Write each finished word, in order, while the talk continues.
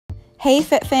Hey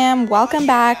Fit Fam, welcome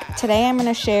back. Today I'm going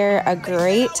to share a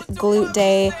great glute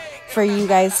day for you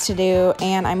guys to do,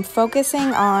 and I'm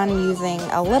focusing on using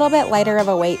a little bit lighter of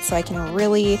a weight so I can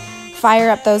really fire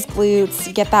up those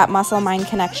glutes, get that muscle-mind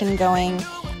connection going.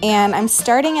 And I'm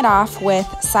starting it off with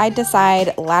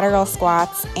side-to-side lateral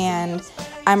squats, and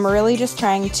I'm really just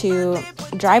trying to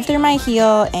drive through my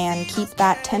heel and keep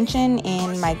that tension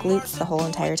in my glutes the whole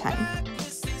entire time.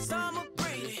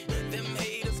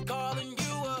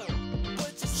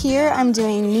 Here I'm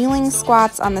doing kneeling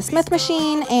squats on the Smith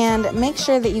machine, and make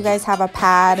sure that you guys have a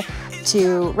pad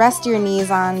to rest your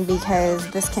knees on because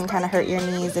this can kind of hurt your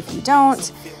knees if you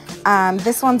don't.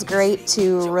 This one's great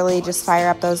to really just fire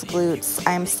up those glutes.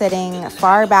 I'm sitting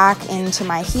far back into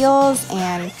my heels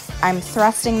and I'm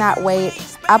thrusting that weight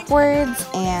upwards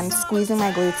and squeezing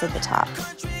my glutes at the top.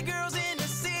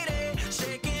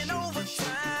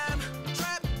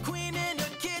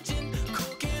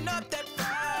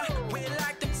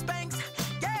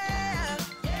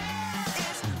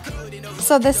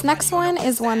 So this next one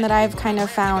is one that I've kind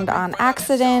of found on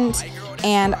accident,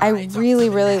 and I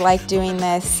really like doing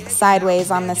this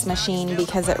sideways on this machine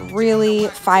because it really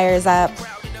fires up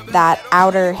that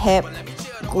outer hip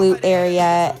glute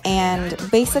area. And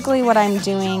basically what I'm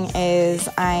doing is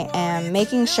I am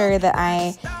making sure that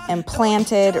I am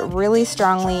planted really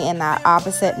strongly in that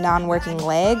opposite non-working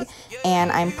leg,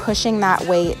 and I'm pushing that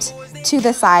weight to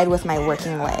the side with my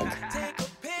working leg.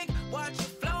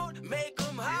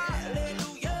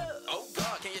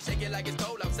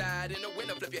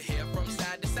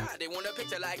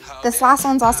 This last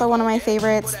one's also one of my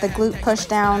favorites, the glute push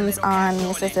downs on the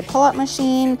assisted pull-up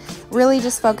machine. Really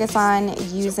just focus on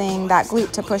using that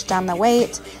glute to push down the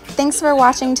weight. Thanks for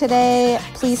watching today.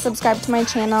 Please subscribe to my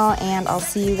channel, and I'll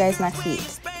see you guys next week.